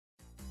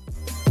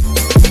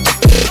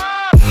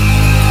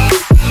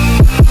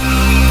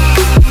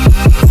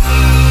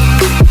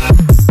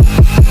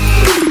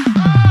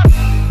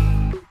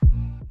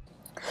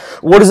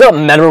What is up,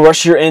 Madden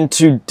Rush here, and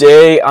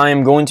today I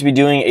am going to be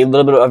doing a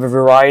little bit of a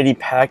variety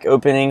pack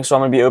opening. So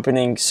I'm going to be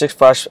opening six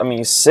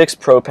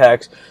pro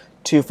packs,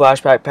 2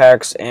 flashback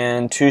packs,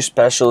 and 2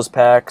 specialist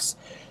packs.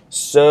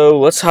 So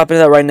let's hop into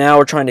that right now.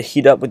 We're trying to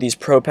heat up with these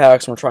pro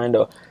packs, and we're trying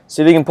to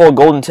see if we can pull a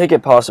golden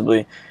ticket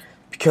possibly,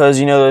 because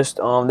you know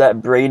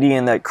that Brady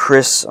and that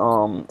Chris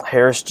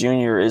Harris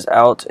Jr. is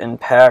out in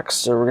packs.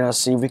 So we're gonna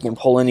see if we can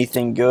pull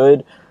anything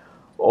good,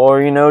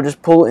 or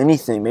just pull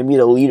anything, maybe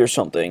an elite or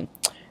something.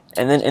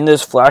 And then in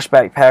those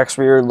flashback packs,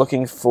 we are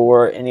looking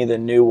for any of the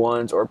new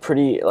ones, or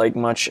pretty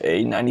much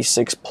a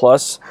 96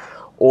 plus,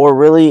 or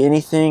really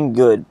anything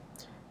good.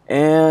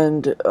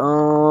 And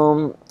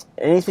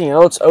anything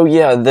else? Oh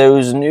yeah,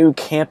 those new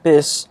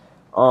campus.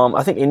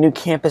 I think a new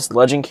campus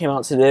legend came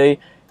out today.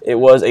 It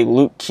was a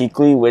Luke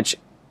Kuechly, which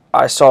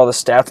I saw the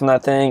stats on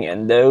that thing,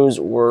 and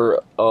those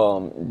were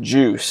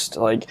juiced.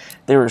 Like,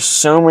 there were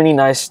so many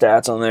nice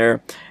stats on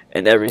there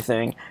and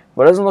everything.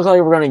 But it doesn't look like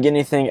we're going to get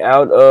anything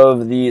out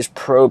of these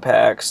pro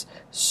packs.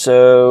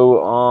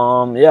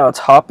 So, yeah, let's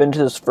hop into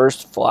this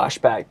first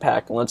flashback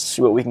pack and let's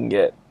see what we can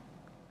get.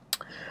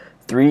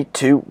 3,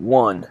 2,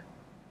 1.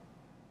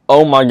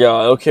 Oh my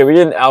god. Okay, we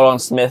didn't out on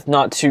Smith.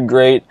 Not too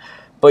great.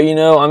 But,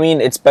 I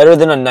mean, it's better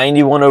than a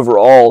 91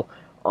 overall.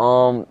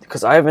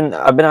 Because I've been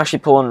actually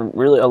pulling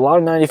really a lot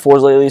of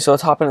 94s lately. So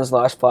let's hop in this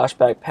last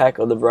flashback pack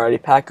of the variety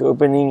pack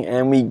opening,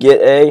 and we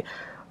get a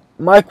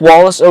Mike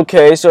Wallace.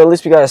 Okay, so at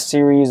least we got a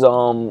series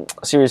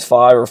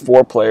 5 or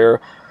 4 player,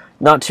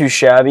 not too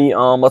shabby.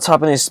 Let's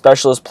hop in these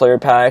specialist player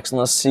packs and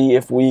let's see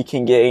if we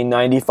can get a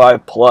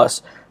 95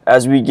 plus,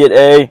 as we get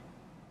a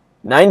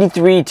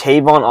 93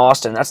 Tavon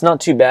Austin. That's not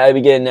too bad.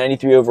 We get a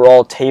 93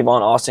 overall Tavon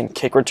Austin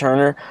kick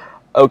returner.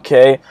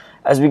 Okay,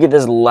 as we get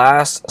this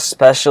last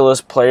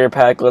specialist player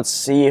pack, let's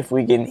see if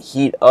we can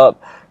heat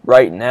up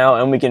right now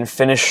and we can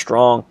finish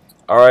strong.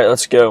 All right,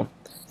 let's go.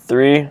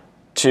 3,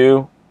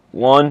 2,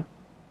 1.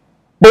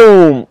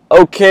 Boom!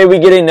 Okay, we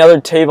get another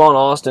Tavon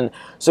Austin.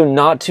 So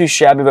not too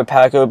shabby of a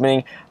pack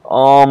opening.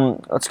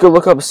 Let's go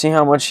look up and see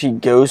how much he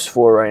goes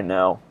for right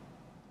now.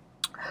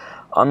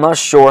 I'm not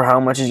sure how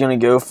much he's going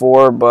to go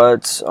for,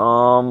 but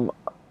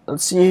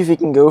let's see if he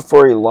can go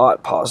for a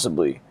lot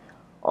possibly.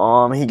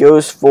 He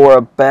goes for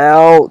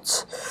about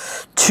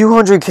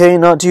 200k,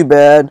 not too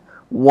bad.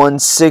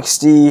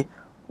 160,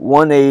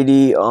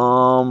 180,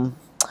 about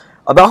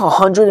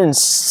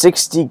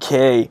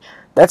 160k.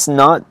 That's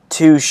not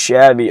too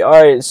shabby.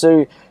 Alright,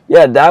 so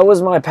yeah, that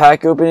was my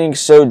pack opening.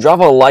 So drop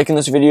a like in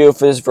this video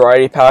for this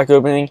variety pack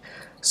opening.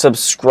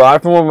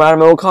 Subscribe for more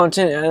Madden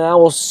content, and I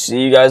will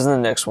see you guys in the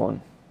next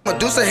one.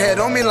 Medusa head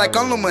on me like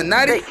I'm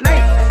Illuminati.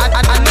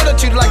 I know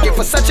that you like it.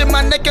 Versace,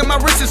 my neck and my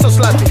wrist is so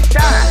sloppy.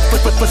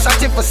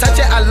 Versace,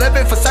 I love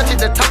it. Versace,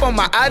 the top on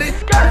my Audi.